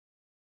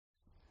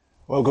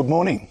Well, good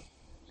morning.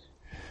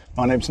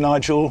 My name's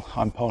Nigel.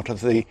 I'm part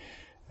of the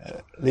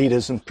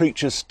leaders and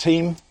preachers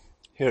team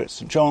here at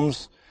St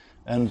John's,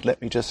 and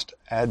let me just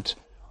add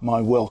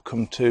my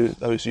welcome to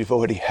those you've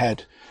already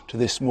had to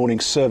this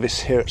morning's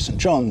service here at St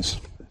John's.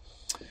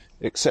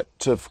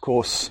 Except, of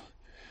course,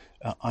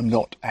 I'm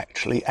not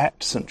actually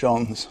at St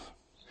John's.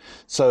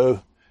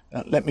 So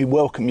let me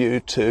welcome you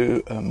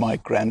to my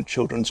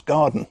grandchildren's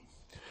garden,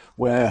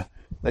 where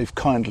they've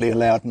kindly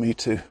allowed me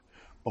to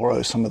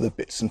borrow some of the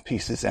bits and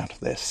pieces out of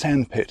their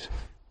sandpit.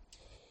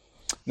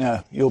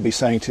 Now, you'll be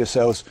saying to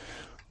yourselves,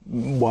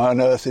 why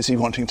on earth is he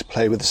wanting to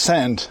play with the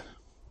sand?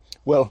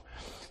 Well,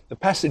 the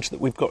passage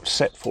that we've got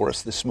set for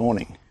us this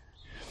morning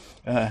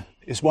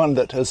is one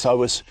that, as I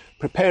was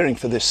preparing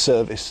for this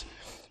service,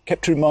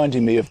 kept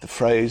reminding me of the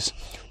phrase,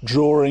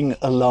 drawing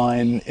a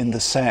line in the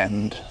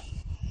sand.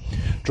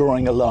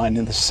 Drawing a line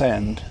in the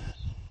sand.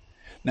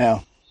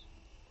 Now,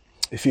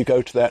 if you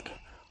go to that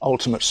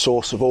ultimate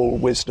source of all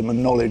wisdom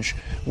and knowledge,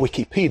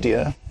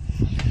 Wikipedia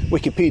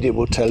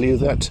will tell you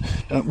that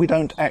we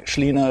don't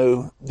actually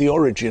know the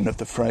origin of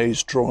the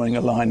phrase drawing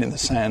a line in the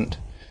sand.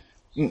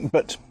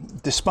 But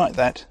despite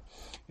that,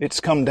 it's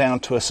come down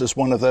to us as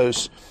one of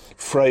those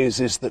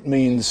phrases that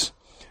means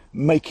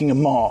making a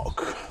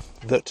mark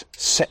that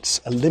sets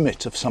a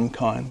limit of some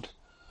kind.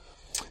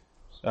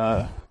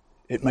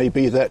 It may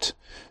be that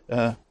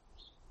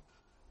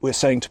we're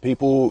saying to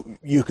people,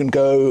 you can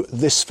go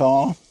this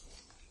far,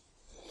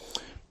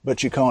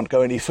 but you can't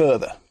go any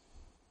further.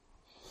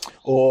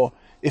 Or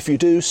if you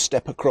do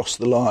step across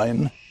the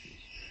line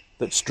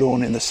that's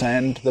drawn in the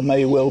sand, there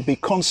may well be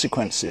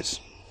consequences,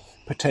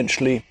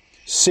 potentially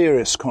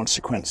serious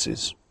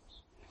consequences.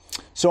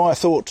 So I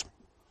thought,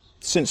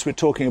 since we're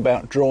talking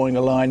about drawing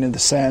a line in the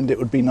sand, it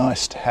would be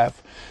nice to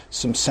have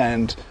some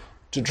sand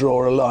to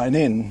draw a line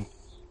in.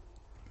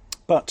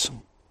 But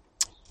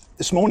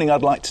this morning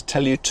I'd like to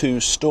tell you two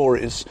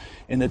stories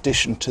in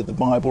addition to the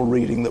Bible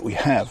reading that we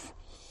have.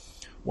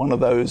 One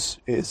of those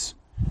is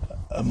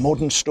a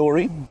modern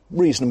story,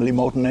 reasonably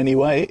modern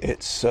anyway.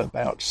 It's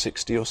about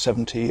 60 or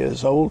 70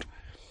 years old.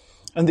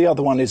 And the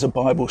other one is a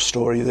Bible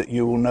story that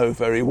you will know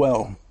very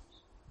well.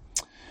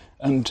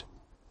 And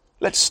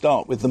let's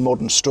start with the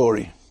modern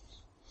story.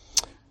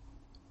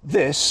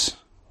 This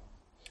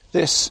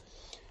is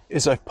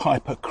a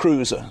Piper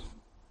Cruiser.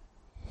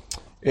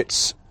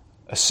 It's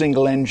a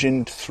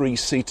single-engined,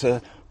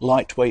 three-seater,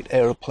 lightweight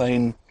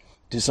aeroplane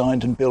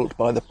designed and built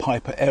by the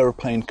Piper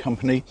Aeroplane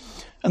Company,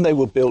 and they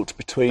were built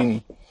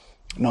between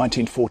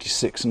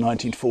 1946 and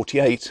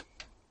 1948.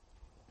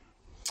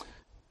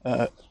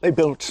 They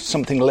built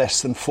something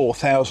less than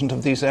 4,000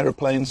 of these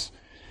aeroplanes,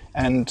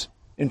 and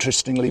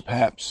interestingly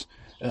perhaps,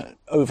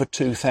 over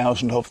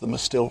 2,000 of them are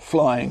still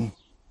flying.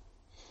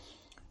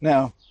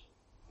 Now,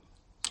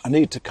 I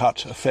need to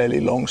cut a fairly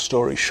long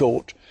story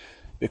short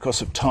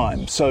because of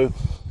time. So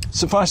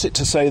suffice it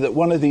to say that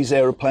one of these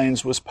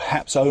aeroplanes was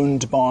perhaps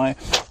owned by,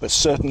 but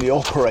certainly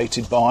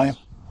operated by,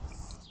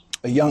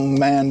 a young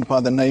man by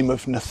the name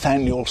of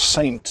Nathaniel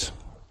Saint.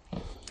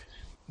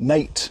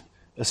 Nate,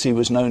 as he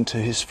was known to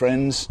his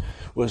friends,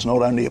 was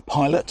not only a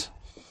pilot,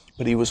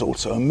 but he was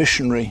also a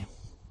missionary.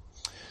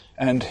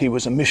 And he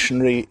was a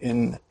missionary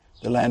in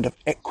the land of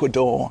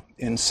Ecuador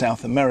in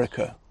South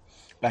America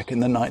back in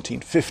the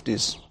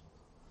 1950s.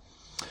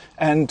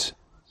 And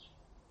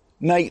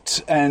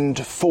Nate and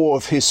four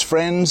of his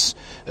friends,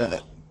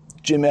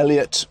 Jim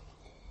Elliott,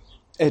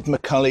 Ed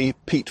McCulley,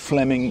 Pete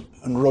Fleming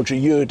and Roger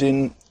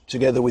Jourdin,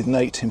 together with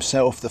Nate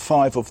himself, the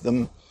five of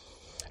them,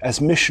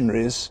 as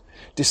missionaries,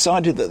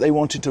 decided that they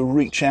wanted to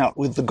reach out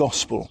with the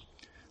gospel,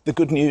 the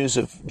good news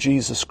of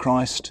Jesus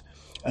Christ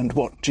and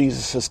what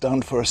Jesus has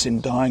done for us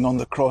in dying on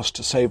the cross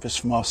to save us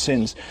from our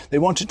sins. They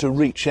wanted to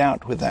reach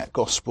out with that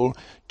gospel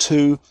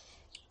to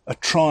a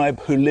tribe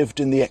who lived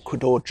in the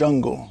Ecuador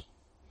jungle.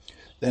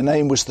 Their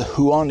name was the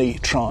Huani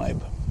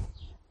tribe.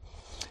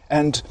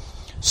 And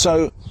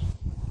so,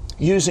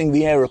 using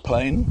the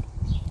aeroplane,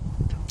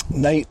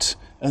 Nate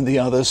and the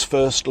others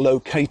first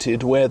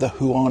located where the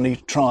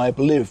Huani tribe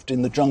lived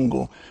in the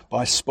jungle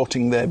by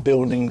spotting their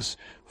buildings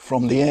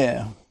from the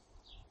air.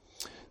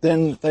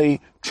 Then they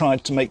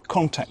tried to make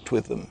contact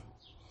with them,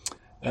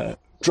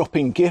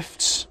 dropping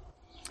gifts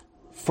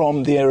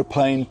from the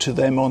aeroplane to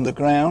them on the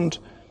ground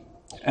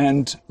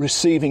and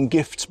receiving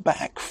gifts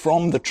back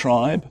from the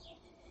tribe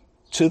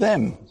to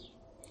them.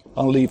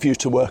 I'll leave you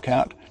to work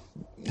out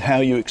how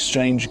you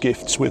exchange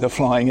gifts with a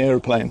flying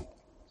aeroplane.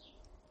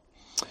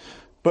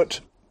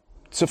 But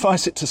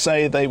suffice it to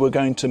say, they were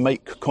going to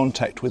make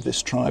contact with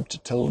this tribe to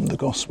tell them the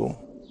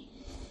gospel.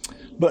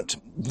 But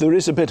there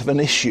is a bit of an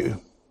issue.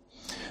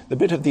 The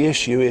bit of the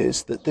issue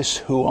is that this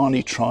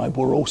Huani tribe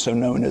were also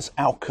known as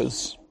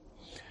Aucas.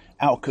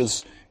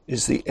 Aucas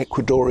is the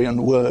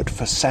Ecuadorian word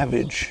for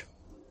savage.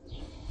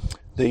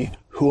 The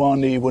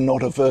Huani were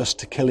not averse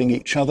to killing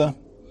each other.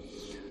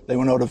 They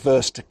were not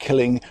averse to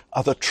killing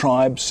other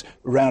tribes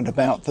round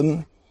about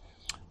them.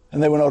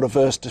 And they were not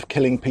averse to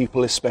killing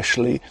people,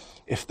 especially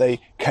if they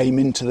came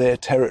into their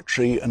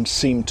territory and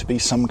seemed to be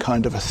some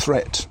kind of a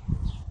threat.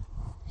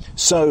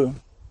 So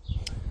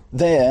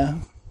There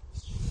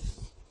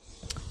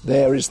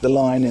is the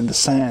line in the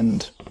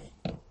sand.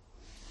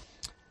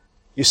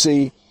 You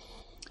see,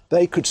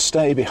 they could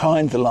stay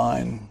behind the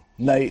line,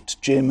 Nate,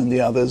 Jim and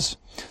the others,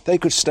 they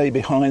could stay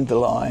behind the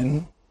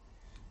line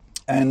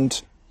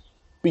and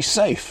be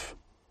safe.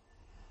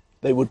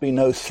 There would be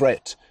no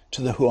threat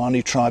to the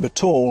Huani tribe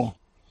at all,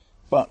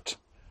 but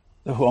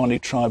the Huani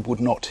tribe would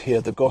not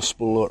hear the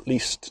gospel, or at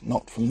least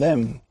not from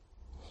them.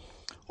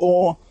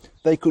 Or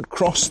they could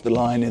cross the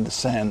line in the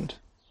sand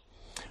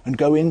and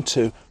go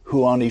into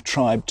Huani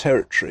tribe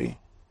territory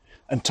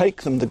and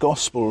take them the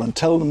gospel and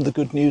tell them the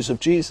good news of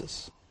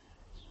Jesus,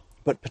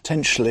 but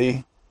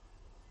potentially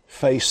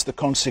face the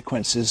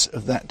consequences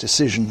of that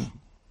decision.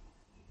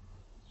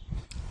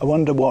 I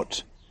wonder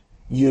what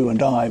you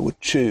and I would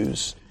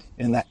choose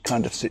in that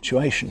kind of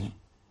situation.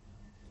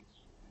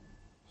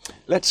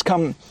 Let's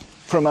come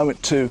for a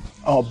moment to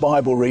our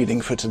Bible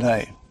reading for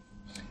today.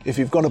 If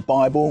you've got a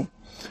Bible,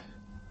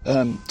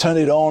 turn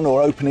it on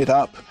or open it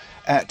up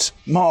at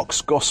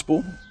Mark's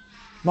Gospel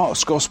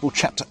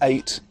chapter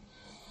 8.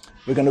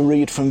 We're going to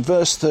read from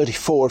verse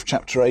 34 of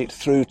chapter 8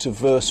 through to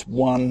verse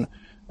 1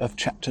 of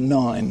chapter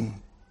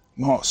 9.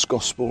 Mark's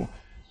Gospel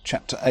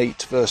chapter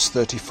 8 verse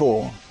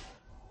 34.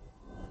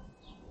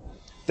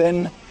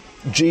 Then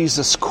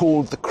Jesus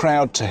called the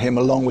crowd to him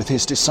along with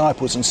his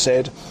disciples and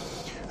said,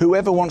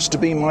 "Whoever wants to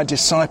be my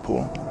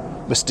disciple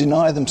must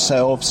deny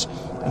themselves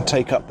and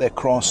take up their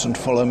cross and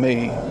follow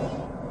me.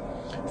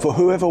 For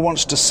whoever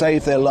wants to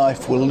save their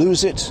life will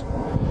lose it,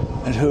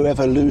 and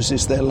whoever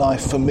loses their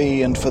life for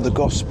me and for the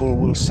gospel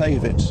will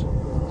save it.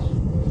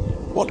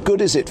 What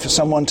good is it for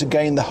someone to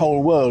gain the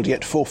whole world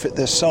yet forfeit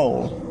their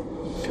soul?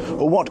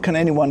 Or what can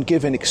anyone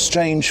give in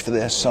exchange for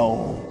their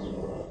soul?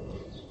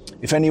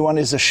 If anyone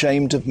is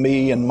ashamed of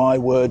me and my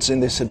words in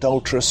this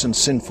adulterous and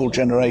sinful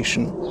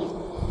generation,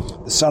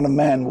 the Son of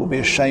Man will be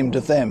ashamed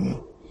of them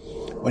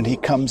when he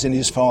comes in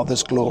his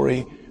Father's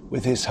glory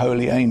with his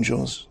holy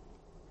angels."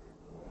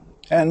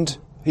 And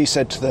he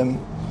said to them,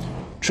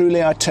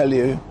 "Truly I tell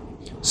you,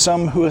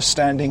 some who are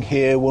standing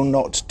here will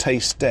not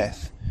taste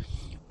death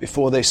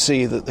before they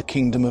see that the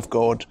kingdom of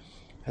God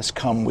has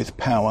come with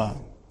power."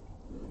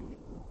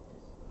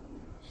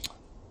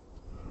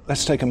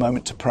 Let's take a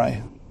moment to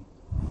pray.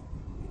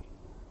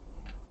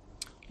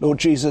 Lord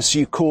Jesus,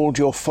 you called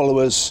your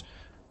followers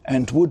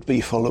and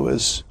would-be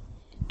followers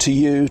to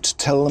you to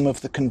tell them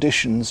of the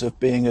conditions of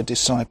being a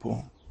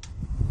disciple.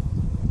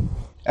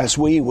 As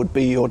we would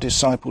be your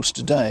disciples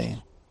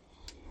today,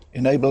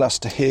 enable us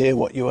to hear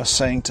what you are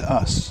saying to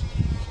us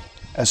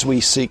as we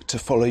seek to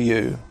follow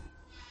you.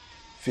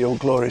 For your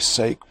glory's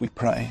sake, we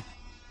pray.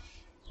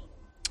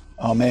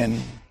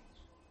 Amen.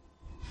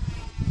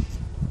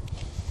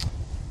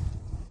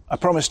 I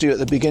promised you at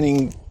the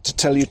beginning to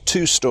tell you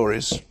two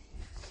stories.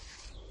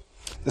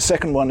 The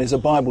second one is a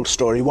Bible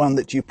story, one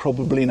that you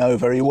probably know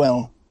very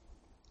well.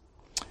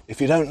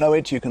 If you don't know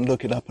it, you can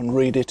look it up and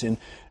read it in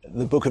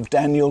the book of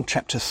Daniel,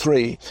 chapter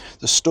 3.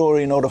 The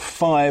story not of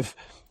 5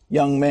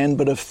 young men,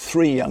 but of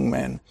 3 young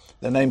men.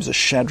 Their names are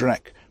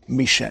Shadrach,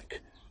 Meshach,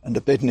 and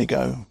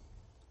Abednego.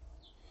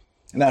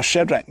 Now,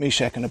 Shadrach,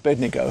 Meshach, and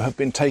Abednego have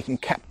been taken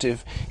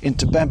captive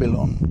into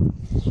Babylon.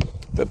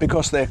 But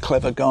because they're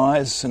clever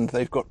guys and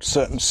they've got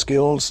certain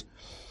skills,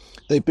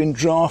 they've been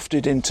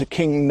drafted into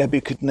King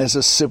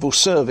Nebuchadnezzar's civil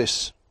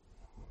service.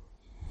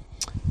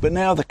 But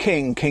now the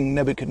king, King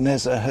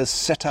Nebuchadnezzar, has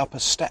set up a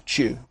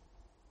statue.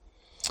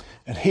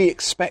 And he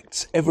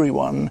expects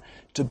everyone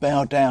to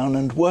bow down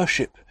and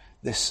worship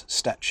this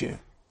statue.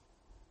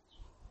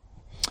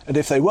 And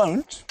if they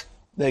won't,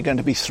 they're going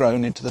to be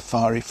thrown into the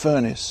fiery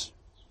furnace.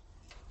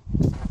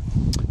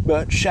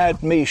 But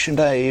Shad, Mesh and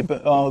Abe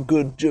are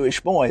good Jewish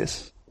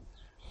boys.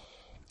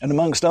 And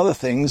amongst other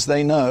things,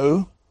 they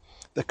know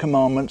the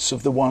commandments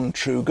of the one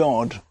true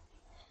God,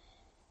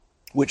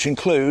 which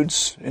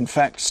includes, in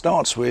fact,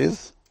 starts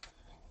with,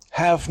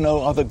 "Have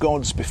no other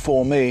gods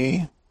before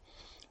me,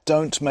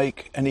 don't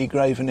make any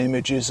graven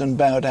images and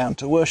bow down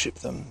to worship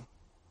them."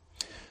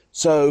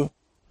 So,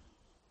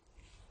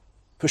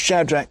 for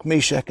Shadrach,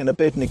 Meshach and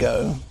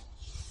Abednego,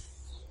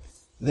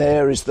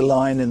 there is the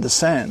line in the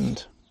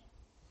sand.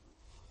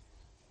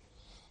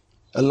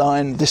 A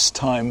line this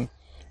time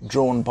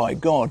drawn by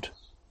God.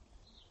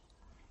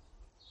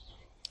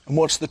 And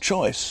what's the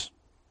choice?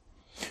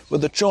 Well,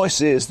 the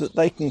choice is that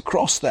they can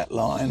cross that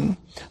line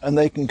and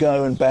they can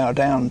go and bow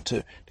down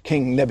to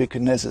King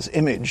Nebuchadnezzar's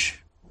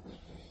image,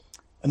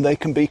 and they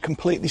can be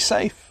completely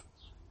safe.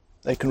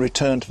 They can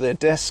return to their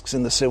desks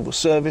in the civil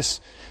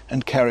service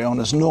and carry on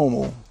as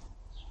normal.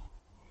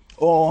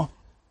 Or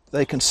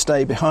they can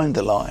stay behind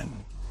the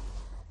line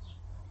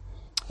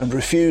and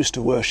refuse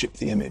to worship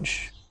the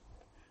image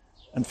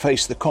and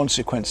face the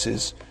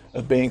consequences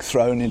of being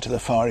thrown into the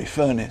fiery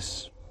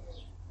furnace.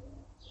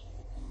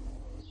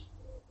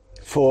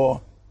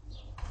 For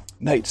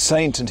Nate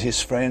Saint and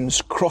his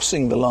friends,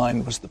 crossing the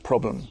line was the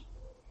problem.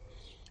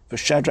 For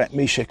Shadrach,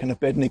 Meshach and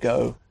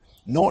Abednego,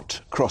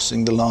 not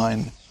crossing the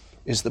line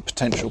is the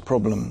potential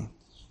problem.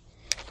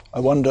 I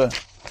wonder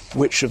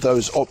which of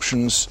those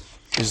options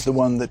is the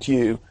one that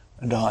you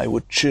and I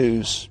would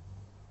choose.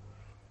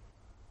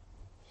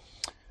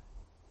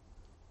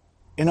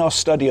 In our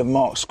study of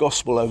Mark's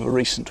Gospel over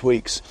recent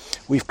weeks,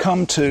 we've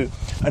come to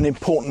an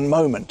important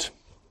moment.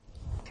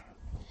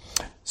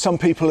 Some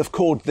people have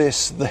called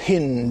this the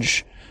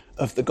hinge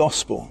of the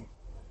Gospel,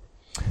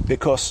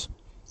 because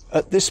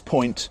at this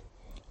point,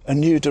 a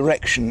new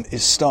direction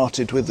is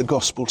started with the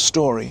Gospel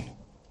story.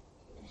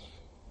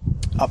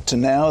 Up to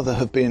now, there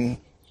have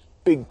been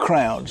big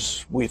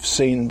crowds. We've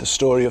seen the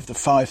story of the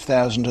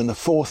 5,000 and the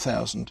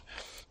 4,000.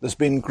 There's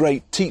been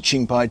great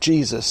teaching by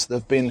Jesus. There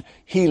have been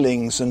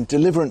healings and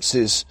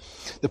deliverances,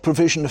 the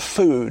provision of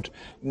food.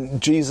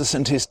 Jesus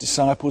and his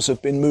disciples have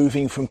been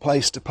moving from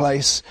place to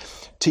place,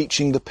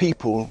 teaching the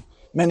people.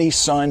 Many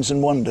signs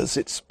and wonders.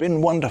 It's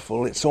been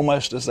wonderful. It's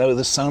almost as though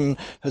the sun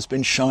has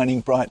been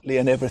shining brightly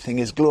and everything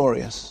is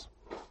glorious.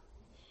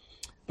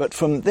 But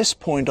from this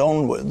point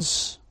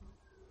onwards,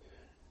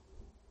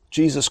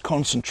 Jesus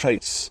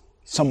concentrates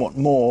somewhat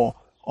more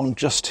on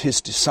just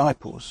his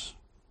disciples.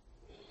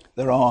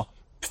 There are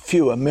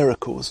fewer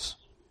miracles.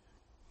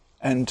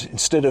 And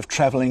instead of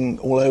travelling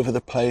all over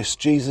the place,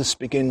 Jesus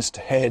begins to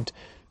head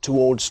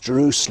towards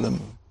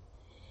Jerusalem.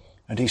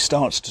 And he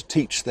starts to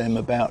teach them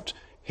about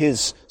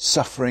his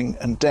suffering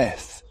and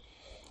death.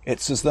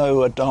 It's as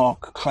though a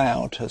dark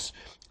cloud has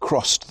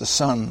crossed the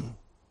sun.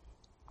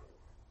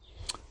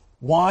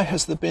 Why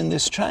has there been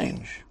this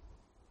change?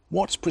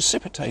 What's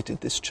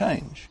precipitated this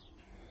change?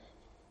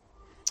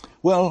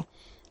 Well,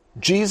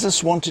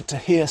 Jesus wanted to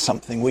hear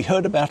something. We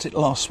heard about it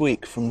last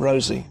week from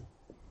Rosie.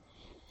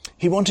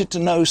 He wanted to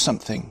know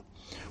something.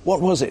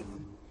 What was it?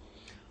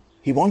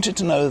 He wanted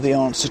to know the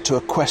answer to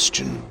a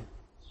question.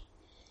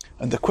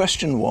 And the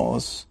question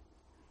was,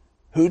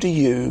 who do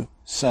you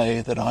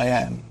say that I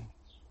am?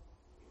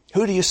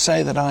 Who do you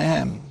say that I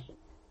am?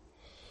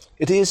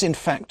 It is, in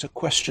fact, a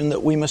question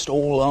that we must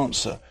all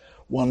answer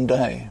one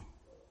day.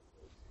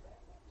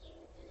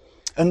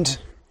 And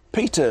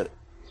Peter,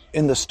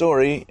 in the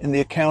story, in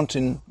the account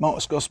in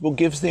Mark's Gospel,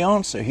 gives the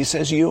answer. He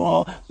says, you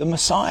are the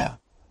Messiah.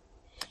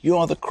 You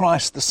are the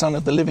Christ, the Son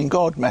of the living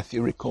God,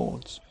 Matthew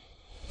records.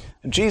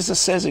 And Jesus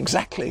says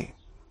exactly.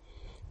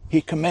 He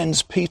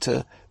commends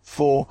Peter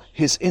for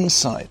his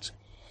insight.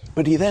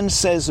 But he then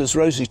says, as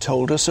Rosie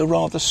told us, a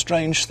rather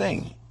strange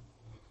thing.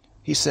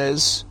 He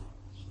says,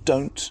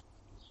 don't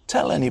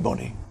tell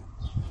anybody.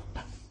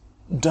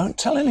 Don't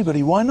tell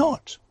anybody. Why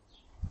not?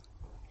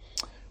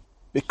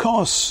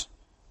 Because,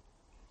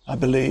 I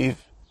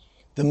believe,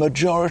 the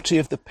majority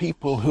of the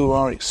people who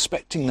are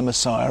expecting the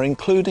Messiah,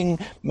 including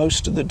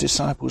most of the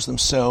disciples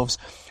themselves,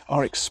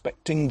 are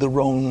expecting the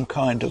wrong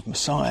kind of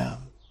Messiah.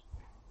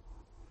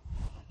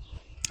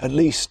 At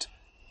least,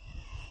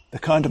 the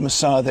kind of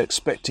Messiah they're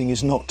expecting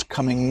is not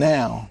coming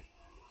now.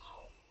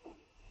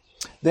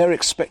 They're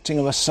expecting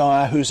a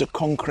Messiah who's a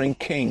conquering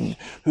king,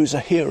 who's a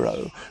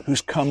hero,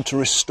 who's come to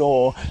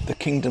restore the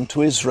kingdom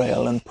to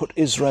Israel and put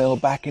Israel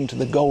back into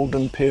the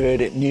golden period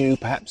it knew,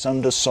 perhaps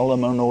under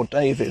Solomon or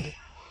David.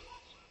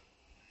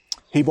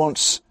 He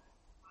wants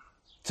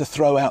to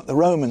throw out the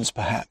Romans,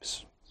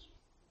 perhaps.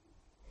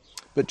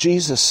 But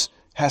Jesus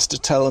has to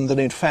tell them that,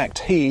 in fact,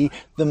 he,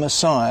 the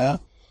Messiah,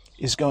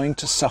 is going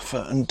to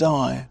suffer and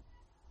die.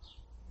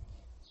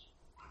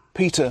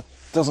 Peter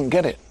doesn't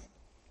get it.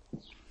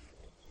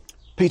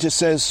 Peter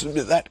says,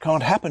 that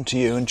can't happen to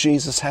you. And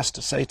Jesus has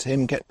to say to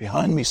him, get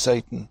behind me,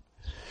 Satan,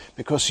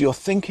 because you're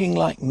thinking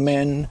like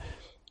men,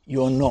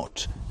 you're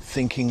not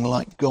thinking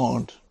like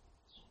God.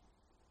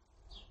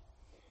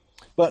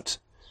 But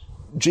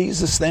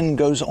Jesus then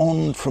goes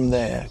on from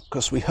there,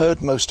 because we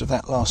heard most of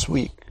that last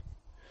week.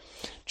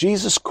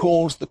 Jesus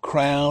calls the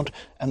crowd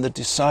and the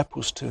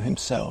disciples to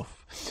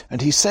himself,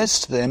 and he says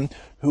to them,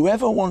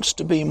 whoever wants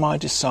to be my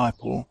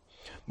disciple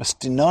must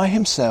deny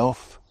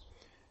himself,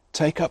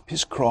 take up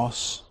his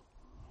cross,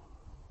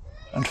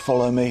 and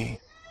follow me.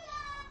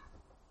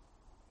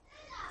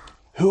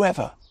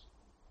 Whoever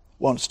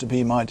wants to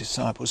be my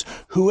disciples,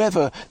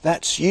 whoever,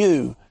 that's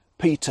you,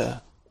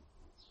 Peter,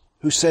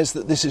 who says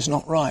that this is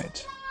not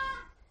right.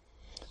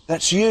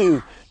 That's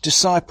you,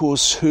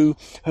 disciples who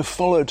have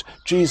followed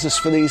Jesus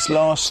for these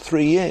last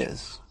 3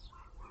 years.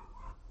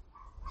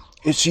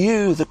 It's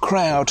you, the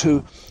crowd,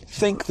 who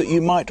think that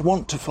you might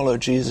want to follow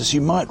Jesus,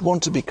 you might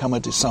want to become a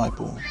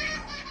disciple.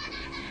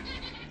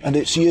 And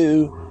it's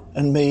you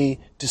and me,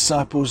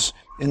 disciples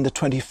in the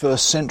 21st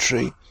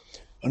century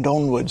and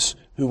onwards,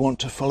 who want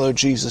to follow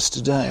Jesus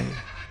today.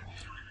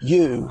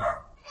 You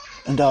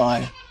and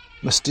I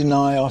must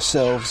deny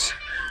ourselves,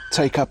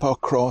 take up our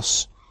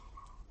cross,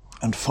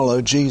 and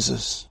follow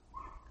Jesus.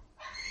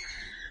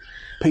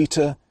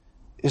 Peter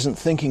isn't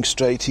thinking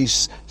straight,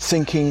 he's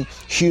thinking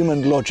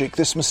human logic.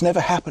 This must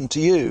never happen to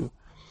you.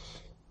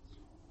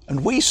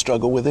 And we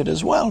struggle with it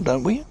as well,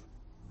 don't we?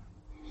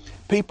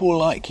 People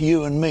like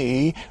you and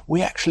me,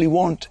 we actually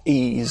want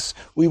ease,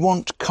 we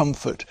want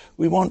comfort,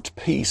 we want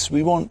peace,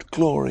 we want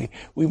glory,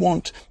 we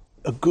want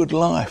a good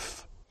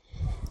life.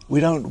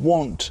 We don't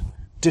want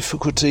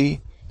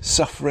difficulty,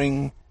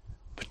 suffering,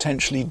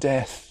 potentially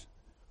death,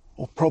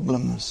 or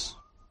problems.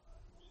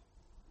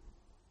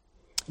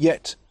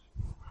 Yet,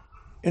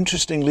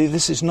 interestingly,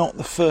 this is not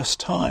the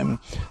first time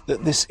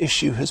that this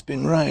issue has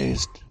been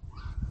raised.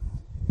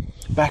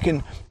 Back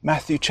in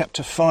Matthew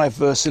chapter 5,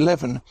 verse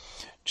 11,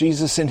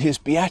 Jesus in his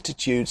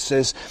Beatitudes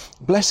says,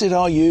 "Blessed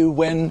are you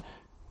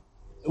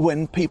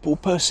when people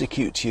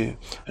persecute you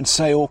and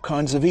say all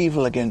kinds of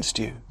evil against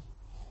you."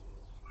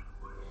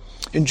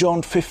 In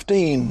John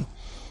 15,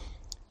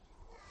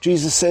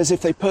 Jesus says,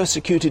 "If they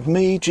persecuted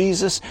me,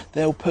 Jesus,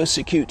 they'll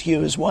persecute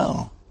you as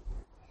well."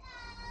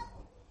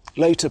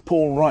 Later,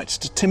 Paul writes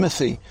to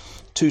Timothy,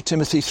 2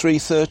 Timothy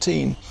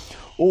 3:13,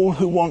 "All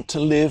who want to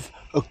live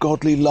a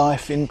godly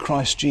life in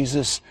Christ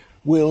Jesus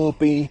will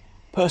be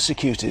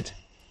persecuted,"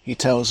 he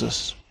tells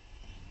us.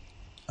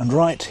 And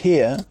right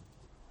here,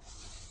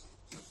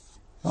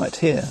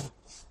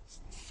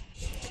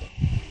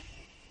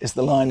 is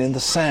the line in the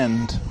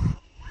sand.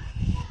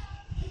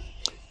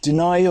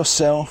 "Deny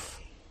yourself,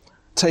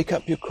 take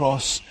up your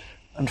cross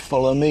and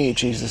follow me,"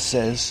 Jesus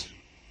says.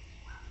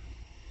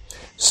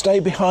 Stay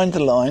behind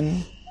the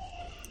line,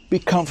 be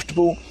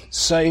comfortable,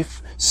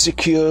 safe,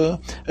 secure,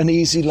 an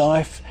easy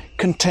life,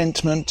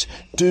 contentment,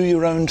 do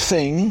your own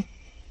thing,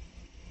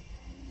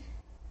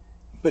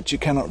 but you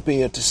cannot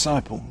be a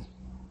disciple.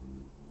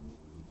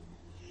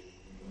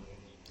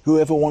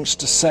 Whoever wants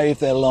to save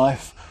their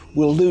life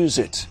will lose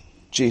it,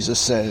 Jesus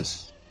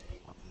says.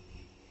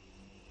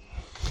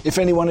 If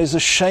anyone is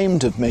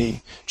ashamed of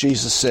me,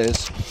 Jesus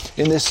says,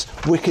 in this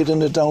wicked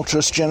and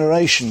adulterous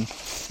generation,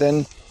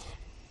 then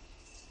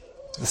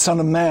the Son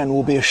of Man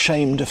will be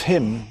ashamed of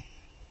him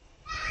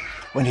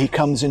when he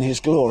comes in his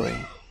glory.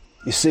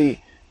 You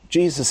see,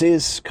 Jesus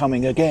is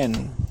coming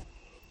again,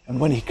 and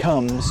when he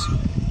comes,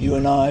 you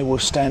and I will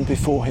stand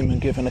before him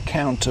and give an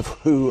account of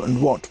who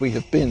and what we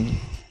have been.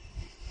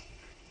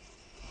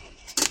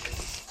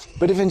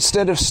 But if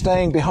instead of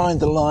staying behind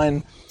the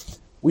line,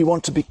 we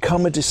want to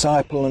become a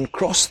disciple and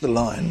cross the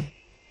line,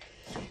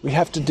 we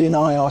have to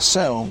deny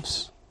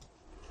ourselves,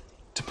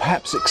 to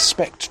perhaps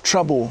expect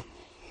trouble,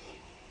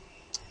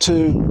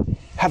 to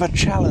have a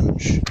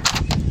challenge,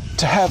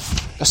 to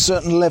have a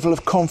certain level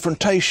of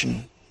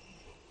confrontation,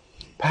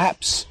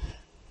 perhaps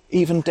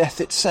even death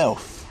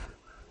itself.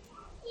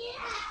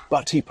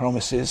 But he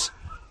promises,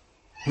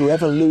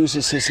 whoever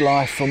loses his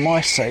life for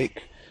my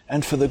sake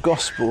and for the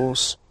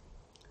gospel's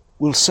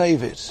will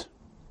save it.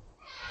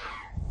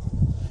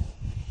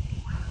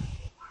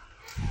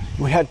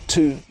 We had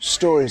 2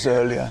 stories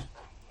earlier.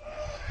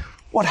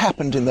 What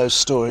happened in those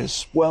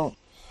stories? Well,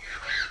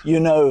 you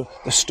know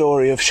the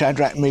story of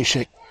Shadrach,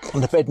 Meshach,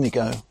 and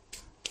Abednego.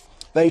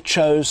 They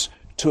chose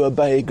to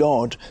obey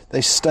God.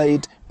 They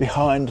stayed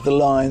behind the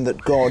line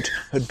that God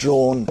had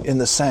drawn in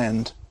the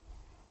sand.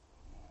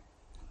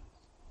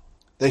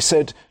 They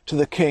said to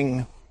the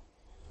king,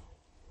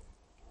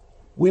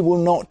 "We will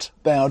not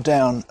bow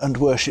down and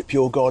worship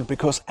your God,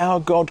 because our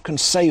God can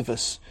save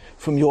us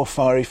from your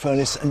fiery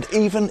furnace, and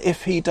even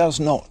if he does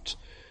not,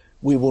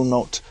 we will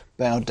not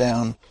bow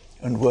down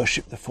and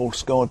worship the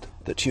false god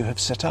that you have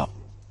set up."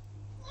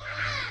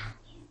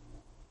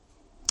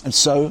 And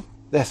so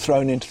they're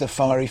thrown into the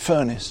fiery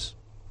furnace.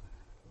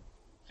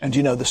 And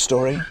you know the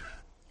story.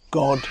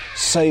 God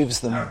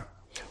saves them.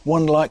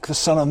 One like the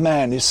Son of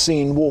Man is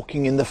seen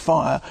walking in the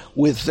fire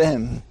with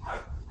them,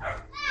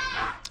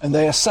 and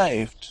they are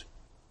saved.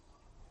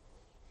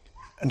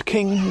 And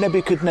King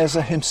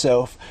Nebuchadnezzar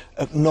himself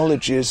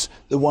acknowledges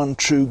the one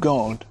true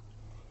God.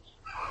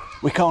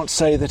 We can't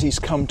say that he's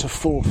come to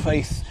full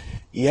faith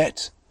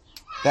yet.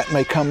 That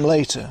may come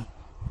later.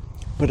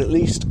 But at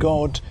least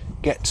God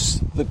gets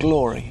the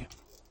glory,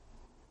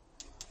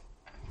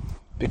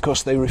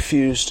 because they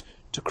refused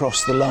to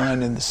cross the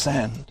line in the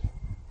sand.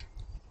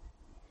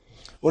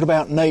 What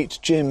about Nate,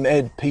 Jim,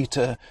 Ed,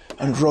 Peter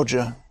and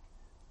Roger?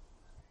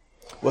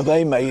 Well,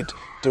 they made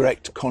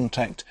direct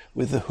contact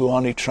with the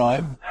Huani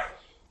tribe.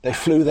 They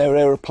flew their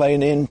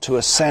aeroplane into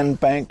a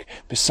sandbank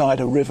beside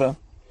a river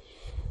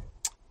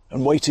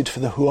and waited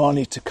for the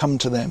Huani to come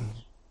to them.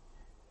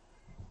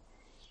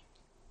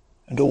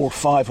 And all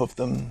 5 of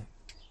them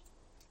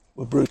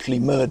were brutally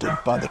murdered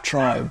by the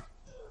tribe.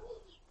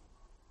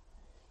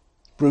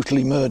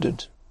 Brutally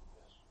murdered.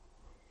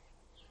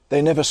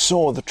 They never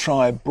saw the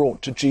tribe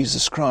brought to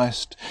Jesus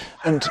Christ.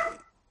 And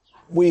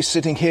we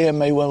sitting here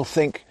may well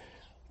think,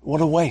 what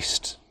a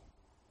waste.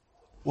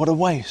 What a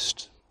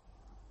waste.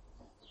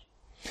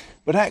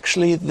 But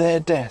actually their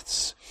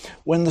deaths,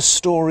 when the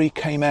story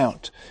came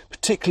out,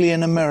 particularly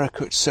in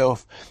America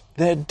itself,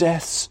 their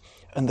deaths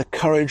and the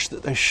courage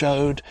that they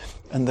showed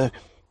and the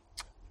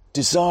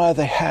desire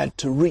they had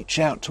to reach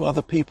out to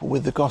other people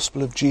with the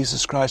gospel of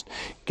Jesus Christ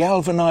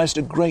galvanized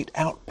a great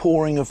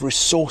outpouring of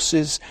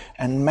resources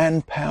and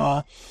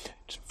manpower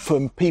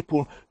from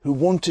people who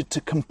wanted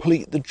to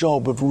complete the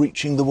job of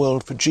reaching the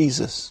world for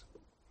Jesus,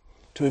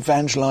 to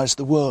evangelize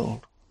the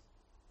world.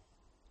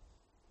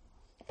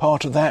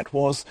 Part of that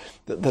was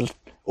that the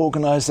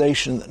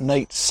organization that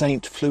Nate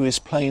Saint flew his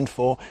plane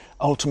for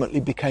ultimately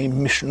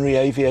became Missionary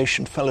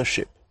Aviation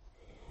Fellowship,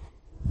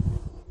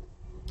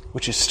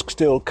 which is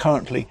still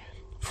currently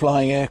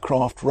flying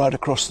aircraft right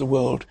across the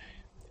world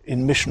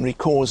in missionary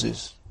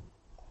causes.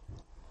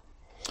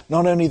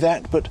 Not only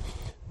that, but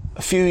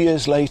a few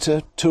years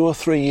later, 2 or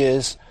 3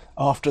 years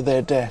after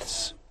their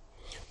deaths,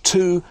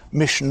 2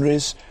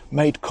 missionaries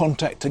made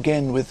contact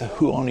again with the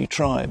Huani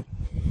tribe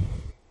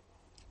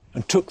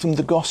and took them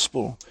the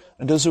gospel,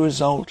 and as a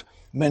result,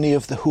 many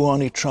of the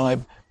Huani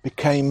tribe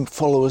became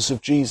followers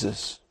of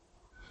Jesus.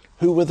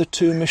 Who were the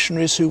 2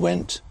 missionaries who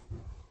went?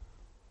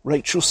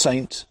 Rachel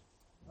Saint,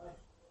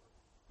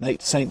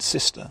 Nate Saint's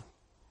sister,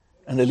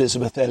 and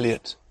Elizabeth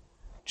Elliot,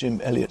 Jim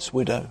Elliot's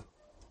widow.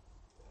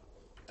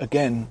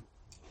 Again,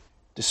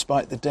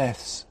 despite the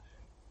deaths,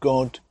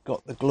 God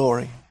got the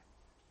glory.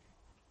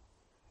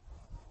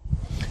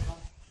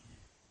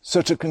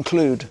 So to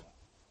conclude,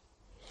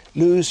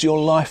 lose your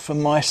life for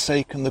my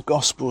sake and the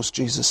gospel's,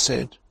 Jesus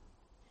said.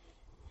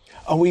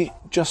 Are we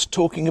just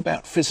talking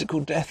about physical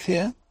death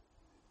here?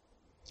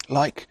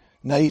 Like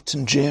Nate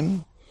and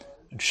Jim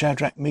and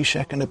Shadrach,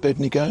 Meshach and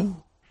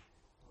Abednego?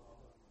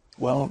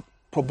 Well,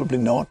 probably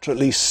not, or at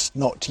least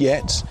not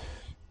yet.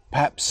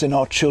 Perhaps in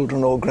our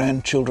children or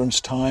grandchildren's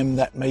time,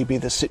 that may be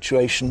the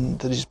situation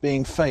that is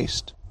being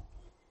faced.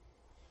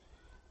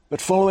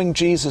 But following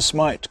Jesus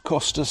might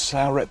cost us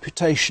our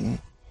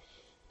reputation.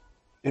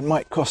 It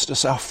might cost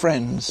us our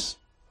friends.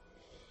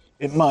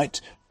 It might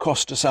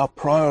cost us our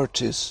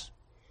priorities,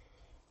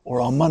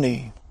 or our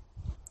money,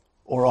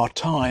 or our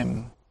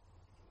time,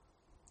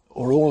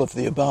 or all of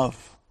the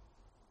above.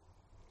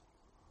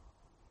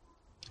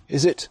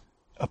 Is it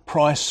a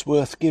price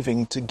worth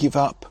giving to give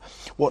up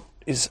what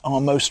is our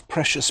most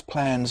precious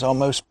plans, our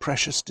most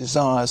precious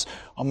desires,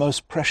 our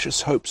most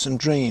precious hopes and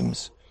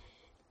dreams,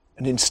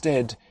 and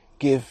instead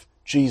give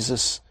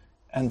Jesus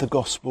and the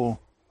gospel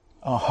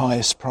our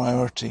highest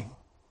priority?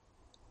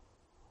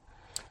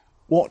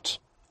 What,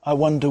 I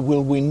wonder,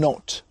 will we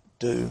not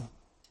do,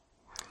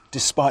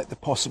 despite the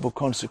possible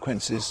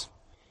consequences,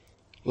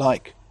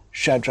 like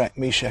Shadrach,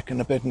 Meshach and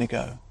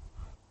Abednego,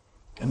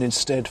 and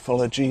instead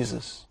follow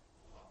Jesus?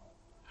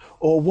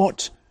 Or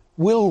what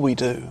will we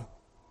do,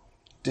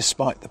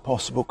 despite the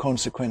possible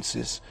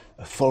consequences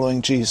of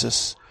following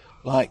Jesus,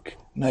 like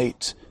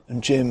Nate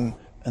and Jim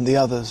and the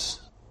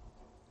others?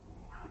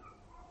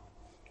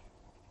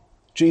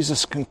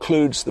 Jesus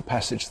concludes the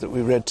passage that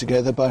we read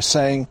together by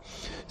saying,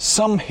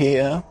 some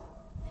here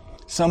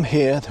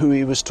who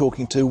he was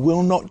talking to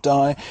will not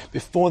die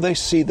before they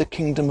see the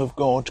kingdom of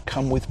God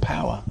come with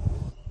power.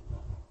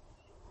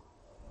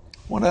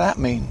 What does that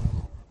mean?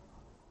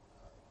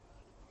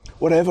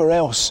 Whatever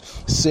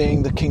else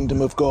seeing the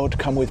kingdom of God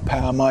come with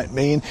power might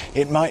mean,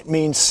 it might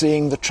mean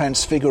seeing the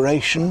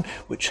transfiguration,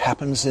 which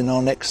happens in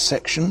our next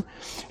section.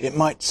 It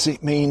might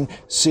mean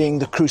seeing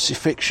the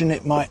crucifixion.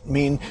 It might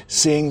mean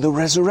seeing the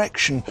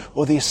resurrection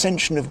or the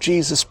ascension of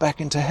Jesus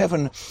back into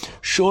heaven.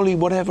 Surely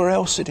whatever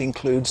else it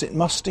includes, it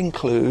must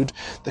include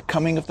the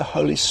coming of the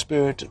Holy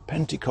Spirit at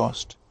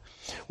Pentecost,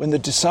 when the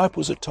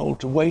disciples are told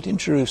to wait in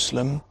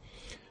Jerusalem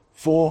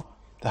for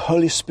the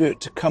Holy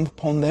Spirit to come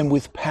upon them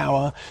with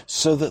power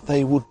so that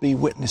they would be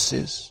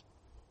witnesses.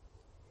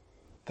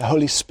 The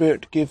Holy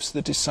Spirit gives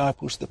the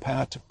disciples the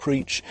power to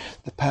preach,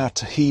 the power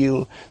to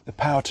heal, the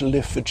power to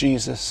live for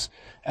Jesus,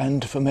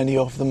 and for many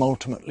of them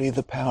ultimately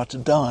the power to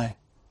die.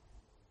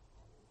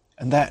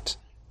 And that,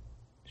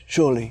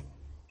 surely,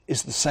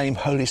 is the same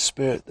Holy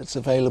Spirit that's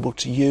available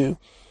to you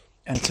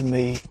and to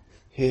me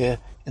here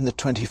in the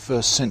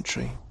 21st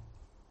century.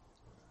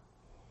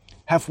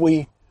 Have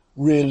we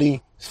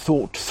really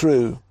thought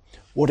through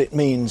what it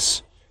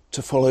means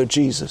to follow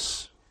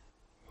Jesus?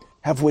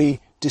 Have we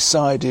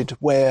decided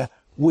where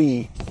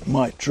we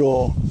might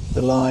draw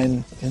the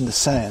line in the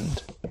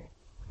sand,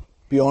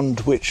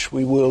 beyond which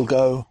we will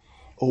go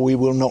or we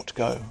will not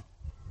go?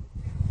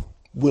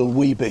 Will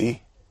we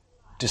be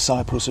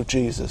disciples of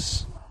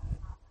Jesus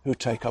who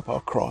take up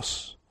our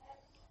cross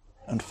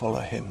and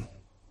follow him?